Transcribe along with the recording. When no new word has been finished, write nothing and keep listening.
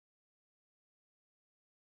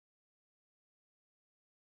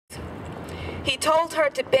He told her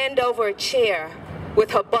to bend over a chair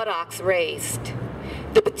with her buttocks raised.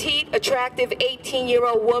 The petite, attractive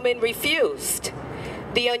 18-year-old woman refused.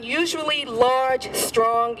 The unusually large,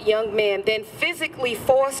 strong young man then physically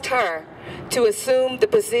forced her to assume the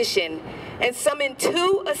position and summoned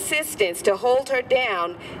 2 assistants to hold her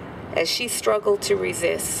down as she struggled to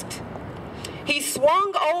resist. He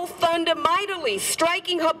swung Old Thunder mightily,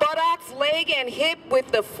 striking her buttocks, leg, and hip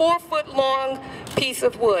with the 4-foot-long piece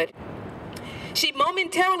of wood. She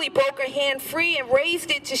momentarily broke her hand free and raised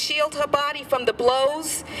it to shield her body from the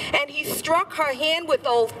blows, and he struck her hand with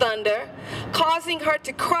Old Thunder, causing her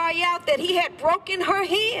to cry out that he had broken her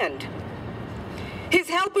hand. His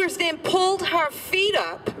helpers then pulled her feet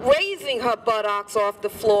up, raising her buttocks off the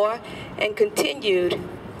floor, and continued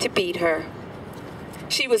to beat her.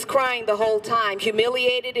 She was crying the whole time,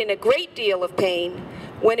 humiliated, in a great deal of pain.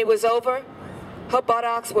 When it was over, her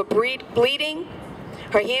buttocks were bleeding,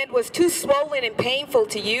 her hand was too swollen and painful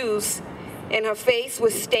to use, and her face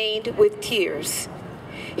was stained with tears.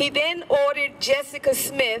 He then ordered Jessica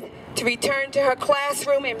Smith to return to her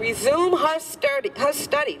classroom and resume her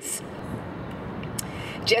studies.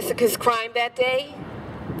 Jessica's crime that day,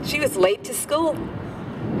 she was late to school.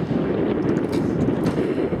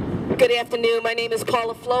 Good afternoon, my name is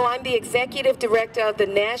Paula Flowe. I'm the Executive Director of the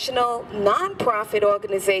national nonprofit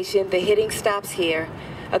organization, The Hitting Stops Here,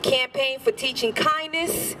 a campaign for teaching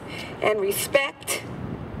kindness and respect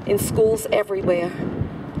in schools everywhere.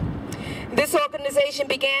 This organization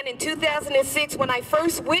began in 2006 when I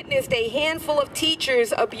first witnessed a handful of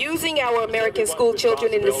teachers abusing our American school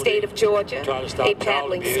children in the state of Georgia, a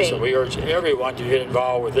paddling state. And we urge everyone to get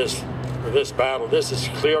involved with this battle. This is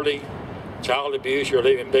clearly child abuse. You're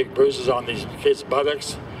leaving big bruises on these kids'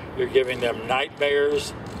 buttocks. You're giving them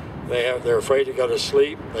nightmares. They're afraid to go to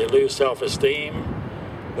sleep. They lose self-esteem.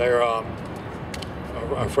 They're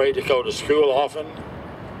afraid to go to school often.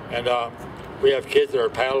 And we have kids that are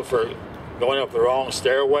paddled for going up the wrong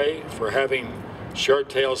stairway, for having shirt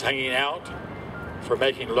tails hanging out, for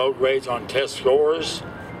making low grades on test scores.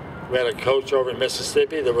 We had a coach over in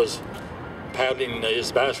Mississippi that was paddling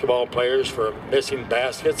his basketball players for missing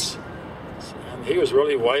baskets. And he was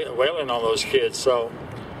really wailing on those kids. So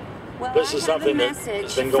this is something that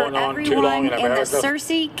has been going on too long in America. In the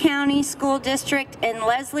Searcy County School District in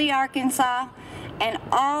Leslie, Arkansas, and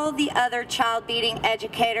all the other child-beating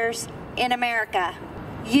educators in America.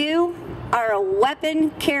 You are a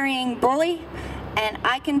weapon-carrying bully, and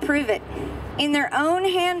I can prove it. In their own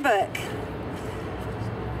handbook,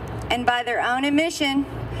 and by their own admission,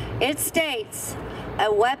 it states,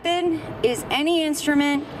 a weapon is any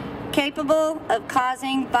instrument capable of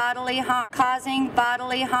causing bodily harm.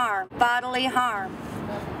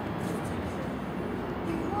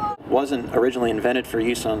 Wasn't originally invented for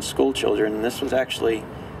use on school children, and this was actually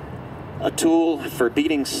a tool for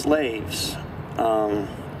beating slaves.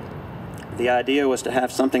 The idea was to have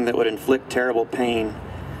something that would inflict terrible pain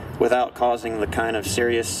without causing the kind of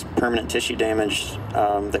serious permanent tissue damage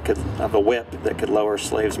of a whip that could lower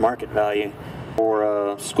slaves' market value.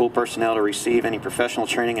 For school personnel to receive any professional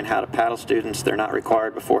training in how to paddle students, they're not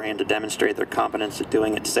required beforehand to demonstrate their competence at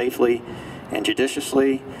doing it safely and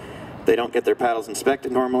judiciously. They don't get their paddles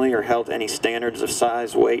inspected normally or held to any standards of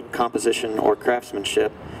size, weight, composition, or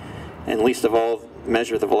craftsmanship, and least of all,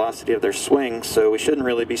 measure the velocity of their swing, so we shouldn't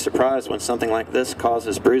really be surprised when something like this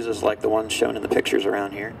causes bruises like the ones shown in the pictures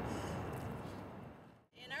around here.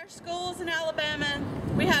 In our schools in Alabama,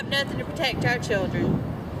 we have nothing to protect our children.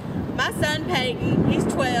 My son Peyton, he's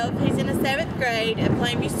 12, he's in the 7th grade at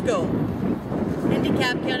Plainview School in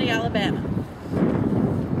DeKalb County, Alabama.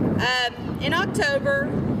 In October,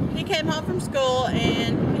 he came home from school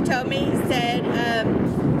and he told me, he said,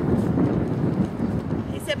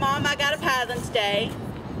 Mom, I got a paddling today.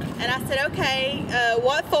 And I said, okay,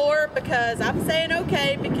 what for? Because I'm saying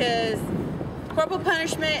okay because corporal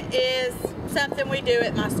punishment is something we do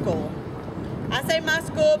at my school. I say my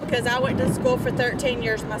school because I went to school for 13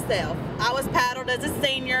 years myself. I was paddled as a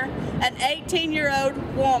senior. An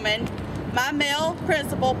 18-year-old woman, my male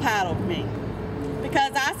principal, paddled me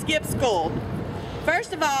because I skipped school.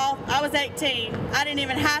 First of all, I was 18. I didn't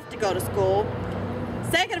even have to go to school.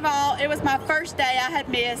 Second of all, it was my first day I had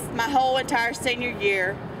missed my whole entire senior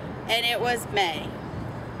year, and it was May.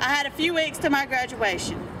 I had a few weeks to my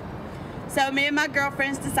graduation. So me and my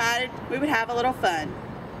girlfriends decided we would have a little fun.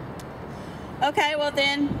 Okay, well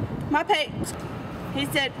then, my Peyton, he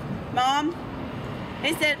said, Mom,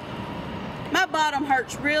 he said, my bottom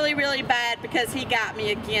hurts really, really bad because he got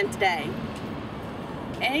me again today.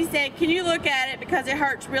 And he said, can you look at it because it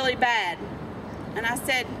hurts really bad? And I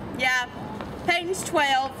said, yeah. Peyton's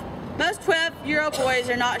 12, most 12-year-old boys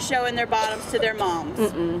are not showing their bottoms to their moms.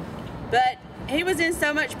 But he was in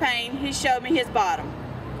so much pain, he showed me his bottom.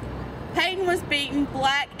 Peyton was beaten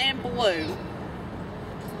black and blue.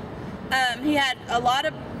 He had a lot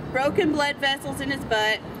of broken blood vessels in his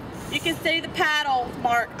butt. You can see the paddle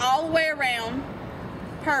mark all the way around,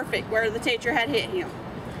 perfect, where the teacher had hit him.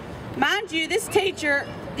 Mind you, this teacher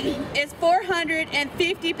is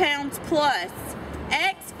 450 pounds plus,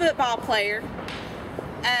 ex-football player,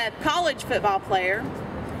 college football player.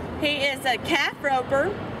 He is a calf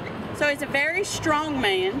roper, so he's a very strong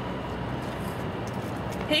man.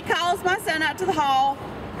 He calls my son out to the hall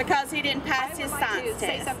because he didn't pass his science test.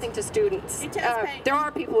 Say something to students. There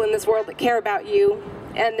are people in this world that care about you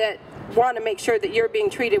and that want to make sure that you're being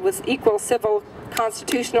treated with equal civil,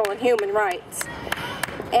 constitutional, and human rights.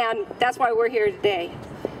 And that's why we're here today.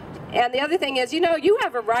 And the other thing is, you know, you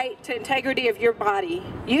have a right to integrity of your body.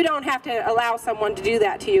 You don't have to allow someone to do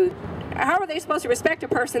that to you. How are they supposed to respect a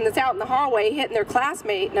person that's out in the hallway hitting their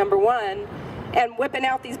classmate, number one, and whipping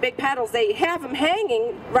out these big paddles? They have them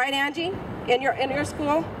hanging, right, Angie, in your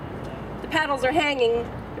school? The paddles are hanging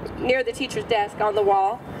near the teacher's desk on the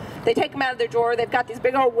wall. They take them out of their drawer. They've got these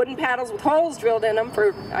big old wooden paddles with holes drilled in them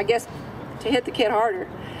for, I guess, to hit the kid harder.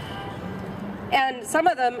 And some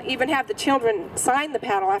of them even have the children sign the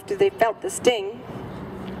paddle after they felt the sting,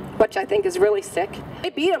 which I think is really sick. They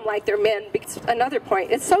beat them like they're men. Another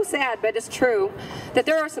point, it's so sad, but it's true, that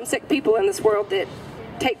there are some sick people in this world that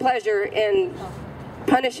take pleasure in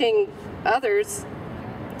punishing others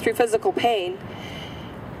through physical pain,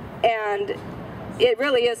 and it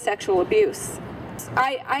really is sexual abuse.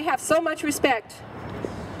 I have so much respect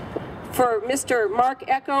for Mr. Mark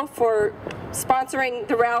Echo for sponsoring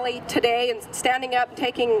the rally today and standing up and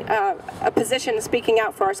taking a position and speaking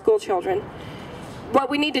out for our school children. What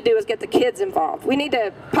we need to do is get the kids involved. We need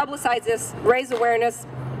to publicize this, raise awareness,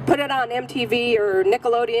 put it on MTV or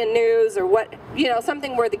Nickelodeon News or what, you know,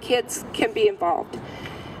 something where the kids can be involved.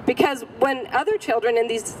 Because when other children in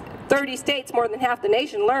these 30 states, more than half the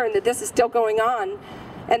nation, learn that this is still going on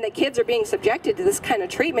and that kids are being subjected to this kind of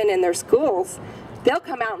treatment in their schools, they'll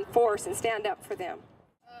come out in force and stand up for them.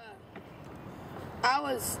 I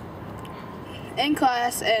was in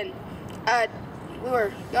class and we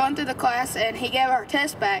were going through the class and he gave our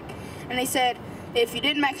test back and he said, if you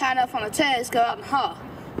didn't make high enough on the test, go out in the hall.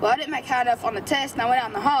 Well, I didn't make high enough on the test and I went out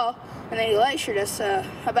in the hall and then he lectured us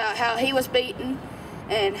about how he was beaten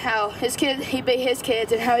and how he beat his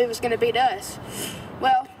kids and how he was going to beat us.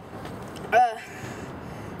 Well,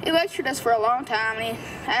 he lectured us for a long time and he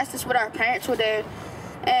asked us what our parents would do,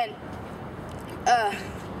 and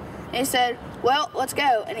he said, well, let's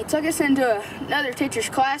go. And he took us into another teacher's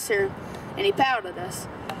classroom and he pouted us.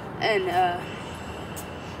 And that's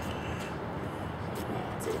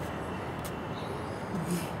it.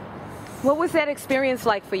 What was that experience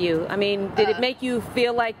like for you? I mean, did it make you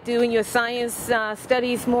feel like doing your science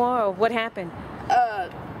studies more, or what happened?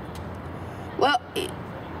 Well,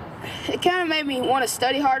 it kind of made me want to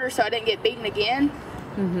study harder so I didn't get beaten again.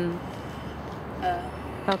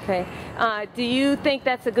 Okay. Do you think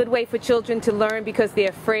that's a good way for children to learn because they're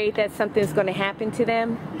afraid that something's going to happen to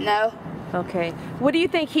them? No. Okay. What do you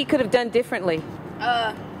think he could have done differently?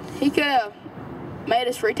 He could have made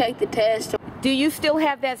us retake the test. Do you still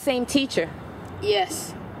have that same teacher?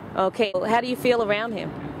 Yes. Okay. How do you feel around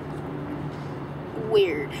him?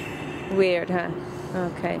 Weird. Weird, huh?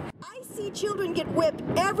 Okay. I see children get whipped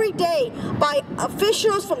every day by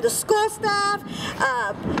officials from the school staff,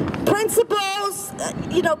 principals,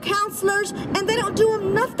 counselors, and they don't do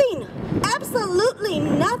them nothing. Absolutely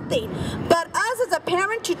nothing. But us as a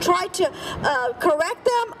parent to try to correct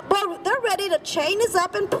them, well, they're ready to chain us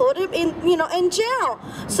up and put him in, in jail.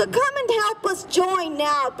 So come and help us join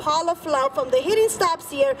now, Paula Flowe from the Hitting Stops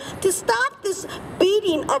here, to stop this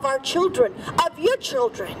beating of our children, of your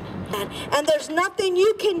children. And there's nothing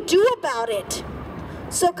you can do about it.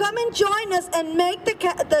 So come and join us and make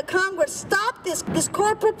the Congress stop this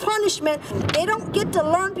corporal punishment. They don't get to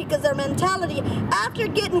learn because their mentality, after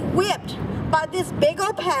getting whipped by this big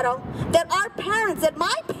old paddle that our parents, that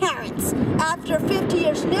my parents, after 50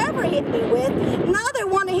 years never hit me with, now they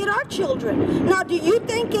want to hit our children. Now, do you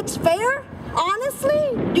think it's fair?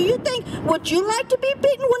 Honestly, do you think, would you like to be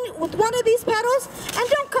beaten with one of these paddles? And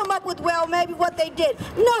don't come up with, well, maybe what they did.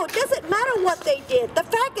 No, it doesn't matter what they did. The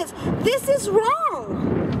fact is, this is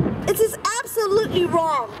wrong. This is absolutely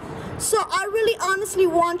wrong. So I really honestly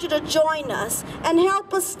want you to join us and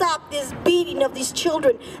help us stop this beating of these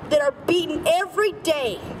children that are beaten every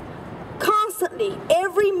day constantly,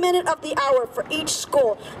 every minute of the hour for each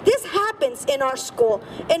school. This happens in our school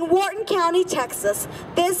in Wharton County, Texas.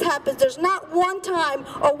 This happens. There's not one time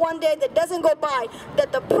or one day that doesn't go by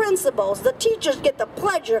that the principals, the teachers get the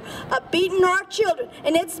pleasure of beating our children.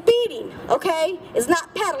 And it's beating, okay? It's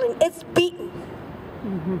not paddling, it's beating.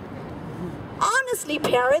 Honestly,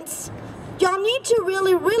 parents, y'all need to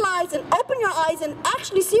really realize and open your eyes and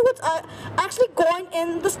actually see what's actually going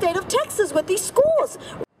in the state of Texas with these schools.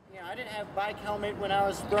 Yeah, I didn't have bike helmet when I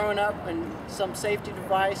was growing up and some safety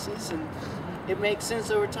devices, and it makes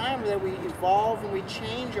sense over time that we evolve and we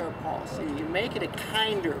change our policy. You make it a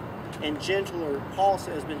kinder and gentler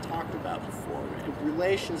policy, as has been talked about before, and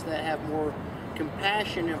relations that have more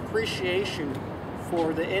compassion and appreciation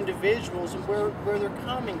for the individuals and where they're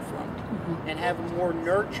coming from, and have a more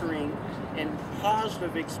nurturing and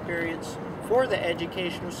positive experience for the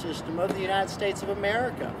educational system of the United States of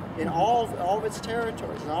America in all of its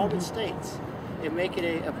territories and all of its states, and make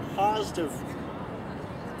it a positive,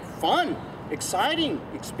 fun, exciting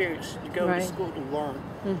experience to go to school to learn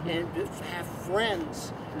and to have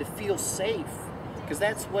friends and to feel safe, because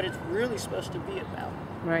that's what it's really supposed to be about.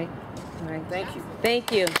 Right. Thank you.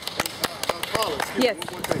 Thank you. Paula, yes.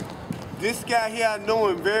 One thing. This guy here, I know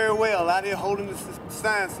him very well, out there holding the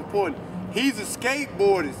sign supporting. He's a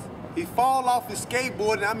skateboarder. He fall off his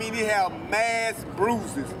skateboard, and I mean, he have mass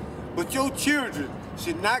bruises. But your children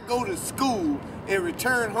should not go to school and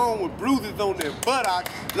return home with bruises on their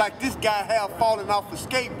buttocks like this guy have fallen off a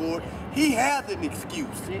skateboard. He has an excuse.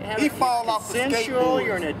 He fall off a skateboard.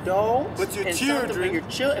 You're an adult. But your children if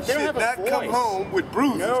they don't have should not come home with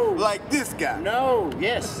bruises like this guy. No,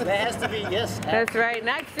 yes, that has to be, yes. That's right, and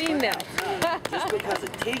I've seen them. Just because a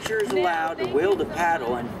teacher is allowed to wield a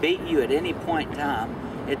paddle and beat you at any point in time,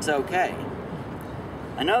 it's okay.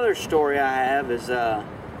 Another story I have is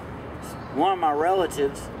one of my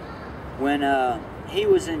relatives, when he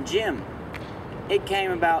was in gym, it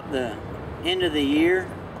came about the end of the year,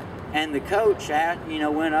 and the coach,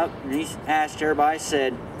 went up and he asked everybody,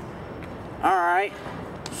 said, all right,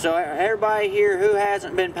 so everybody here, who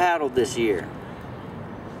hasn't been paddled this year?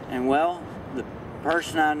 And well, the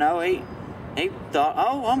person I know, he thought,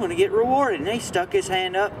 oh, I'm going to get rewarded. And he stuck his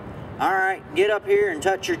hand up. All right, get up here and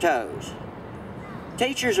touch your toes.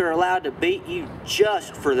 Teachers are allowed to beat you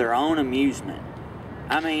just for their own amusement.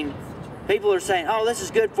 I mean, people are saying, oh, this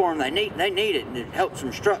is good for them. They need it, and it helps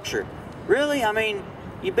them structure. Really? I mean,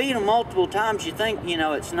 you beat them multiple times, you think,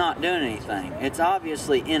 it's not doing anything. It's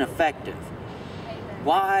obviously ineffective.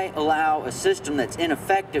 Why allow a system that's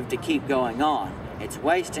ineffective to keep going on? It's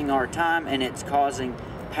wasting our time, and it's causing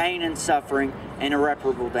pain and suffering and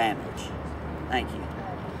irreparable damage. Thank you.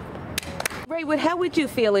 Raywood, how would you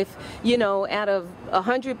feel if, out of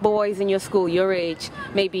 100 boys in your school your age,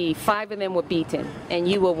 maybe 5 of them were beaten and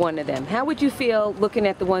you were one of them? How would you feel looking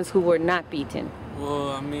at the ones who were not beaten?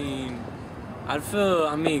 Well, I'd feel,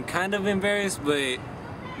 kind of embarrassed, but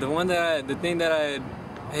the thing that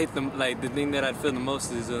I'd feel the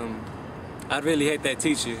most is, I'd really hate that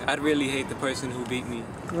teacher. I'd really hate the person who beat me.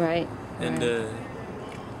 Right. And,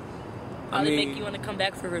 Probably make you want to come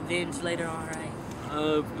back for revenge later on, right?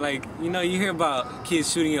 You hear about kids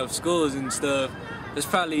shooting up schools and stuff. It's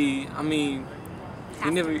probably,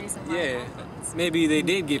 maybe they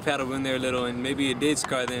did get paddled when they were little, and maybe it did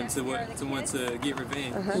scar them to want to get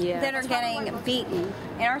revenge. That are getting beaten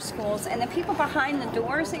in our schools, and the people behind the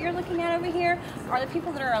doors that you're looking at over here are the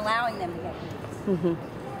people that are allowing them to get beaten.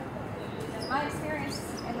 My experience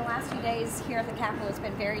in the last few days here at the Capitol has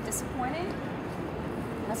been very disappointing.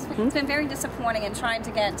 It's been very disappointing, and trying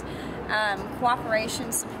to get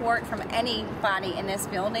cooperation, support from anybody in this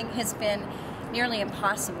building has been nearly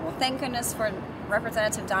impossible. Thank goodness for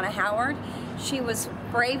Representative Donna Howard. She was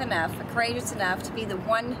brave enough, courageous enough to be the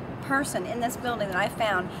one person in this building that I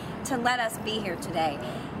found to let us be here today.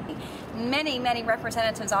 Many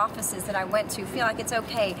representatives' offices that I went to feel like it's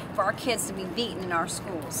okay for our kids to be beaten in our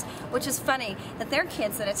schools, which is funny that their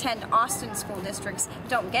kids that attend Austin school districts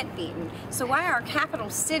don't get beaten. So why our capital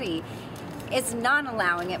city is not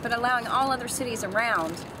allowing it, but allowing all other cities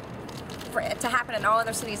around for it to happen in all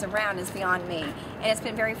other cities around is beyond me. And it's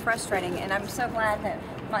been very frustrating, and I'm so glad that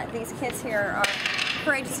these kids here are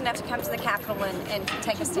courageous enough to come to the Capitol and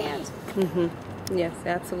take a stand. Yes,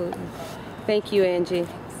 absolutely. Thank you, Angie.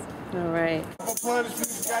 All right. Corporal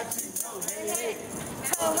punishment got to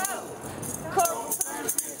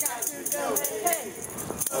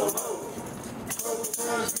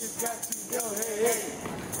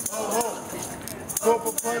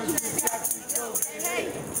go, hey,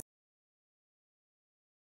 hey.